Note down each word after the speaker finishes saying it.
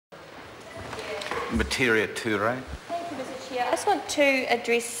Materia Ture. Thank you, Mr. Chair. I just want to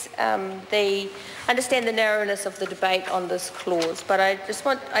address understand the narrowness of the debate on this clause, but I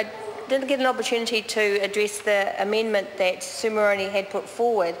didn't get an opportunity to address the amendment that Sue Moroney had put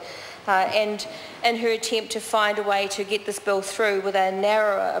forward and in her attempt to find a way to get this bill through with a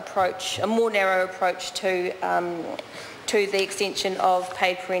more narrow approach to the extension of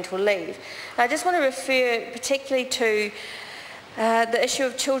paid parental leave. I just want to refer particularly to the issue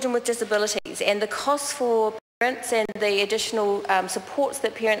of children with disabilities and the costs for parents and the additional supports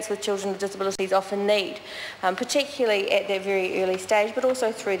that parents with children with disabilities often need, particularly at that very early stage, but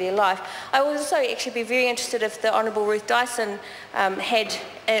also through their life. I would also actually be very interested if the Honourable Ruth Dyson had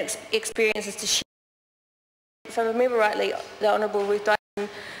experiences to share. If I remember rightly, the Honourable Ruth Dyson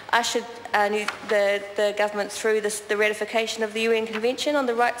ushered the government through the ratification of the UN Convention on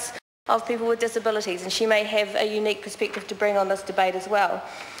the Rights of People with Disabilities, and she may have a unique perspective to bring on this debate as well.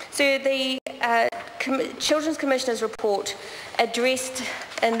 So the Children's Commissioner's report addressed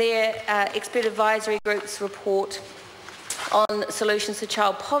in their expert advisory group's report on solutions to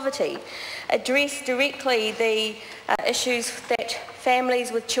child poverty, addressed directly the issues that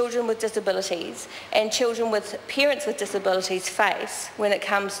families with children with disabilities and children with parents with disabilities face when it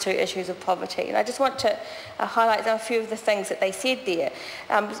comes to issues of poverty. And I just want to highlight a few of the things that they said there.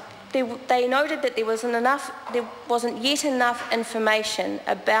 They noted that there wasn't yet enough information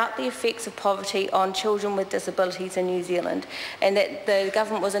about the effects of poverty on children with disabilities in New Zealand, and that the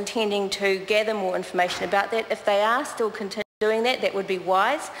government was intending to gather more information about that. If they are still continuing doing that, that would be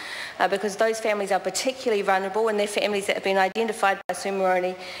wise, because those families are particularly vulnerable, and they're families that have been identified by Sue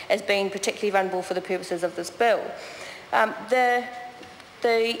Moroney as being particularly vulnerable for the purposes of this bill. The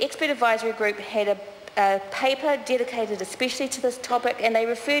expert advisory group had a paper dedicated especially to this topic, and they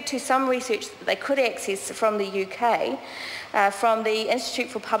referred to some research that they could access from the UK, from the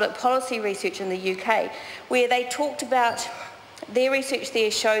Institute for Public Policy Research in the UK, where they talked about their research there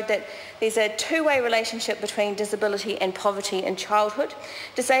showed that there's a two-way relationship between disability and poverty in childhood.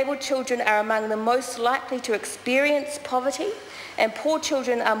 Disabled children are among the most likely to experience poverty, and poor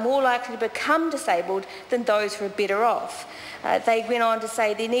children are more likely to become disabled than those who are better off. They went on to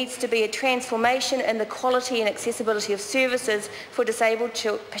say there needs to be a transformation in the quality and accessibility of services for disabled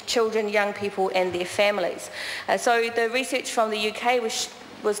children, young people and their families. So the research from the UK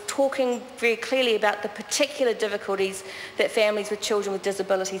was talking very clearly about the particular difficulties that families with children with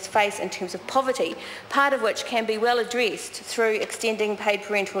disabilities face in terms of poverty, part of which can be well addressed through extending paid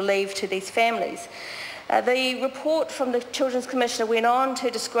parental leave to these families. The report from the Children's Commissioner went on to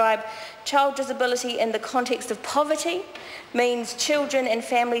describe child disability in the context of poverty means children and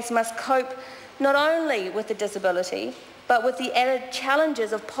families must cope not only with the disability, but with the added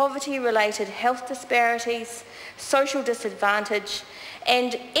challenges of poverty-related health disparities, social disadvantage,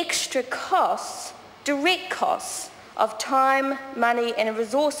 and extra costs, direct costs, of time, money and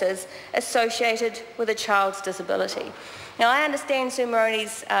resources associated with a child's disability. Now, I understand Sue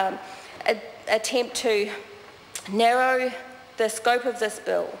Moroney's attempt to narrow the scope of this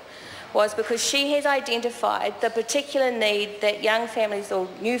bill was because she has identified the particular need that young families or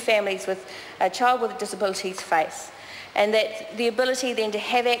new families with a child with disabilities face, and that the ability then to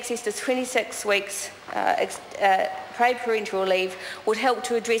have access to 26 weeks paid parental leave would help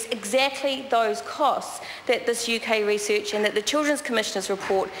to address exactly those costs that this UK research and that the Children's Commissioner's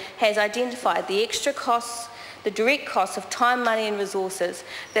report has identified, the extra costs, the direct costs of time, money and resources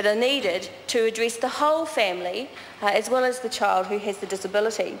that are needed to address the whole family as well as the child who has the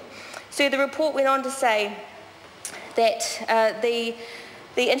disability. So the report went on to say that the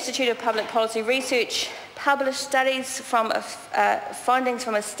Institute of Public Policy Research published studies from findings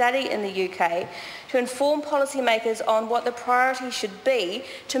from a study in the UK to inform policymakers on what the priority should be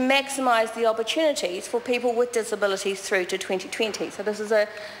to maximise the opportunities for people with disabilities through to 2020. So this is an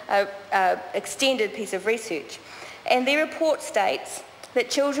extended piece of research. And their report states that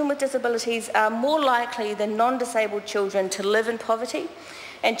children with disabilities are more likely than non-disabled children to live in poverty,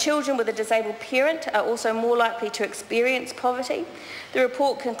 and children with a disabled parent are also more likely to experience poverty. The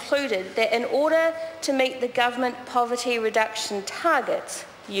report concluded that in order to meet the government poverty reduction targets,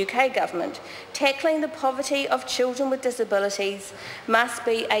 UK government, tackling the poverty of children with disabilities must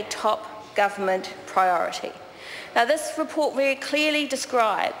be a top government priority. Now, this report very clearly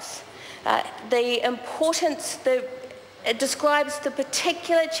describes the importance, it describes the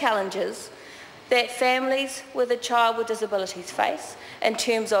particular challenges that families with a child with disabilities face in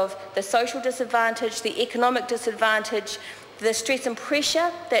terms of the social disadvantage, the economic disadvantage, the stress and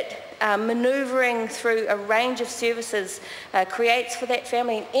pressure that manoeuvring through a range of services creates for that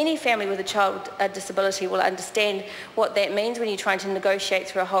family, and any family with a child with a disability will understand what that means when you're trying to negotiate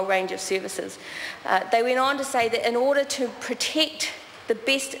through a whole range of services. They went on to say that in order to protect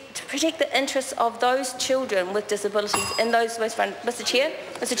the interests of those children with disabilities in those most vulnerable. Mr. Chair,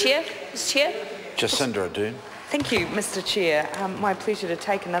 Jacinda Ardern. Thank you, Mr. Chair. My pleasure to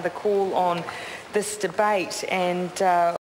take another call on this debate, and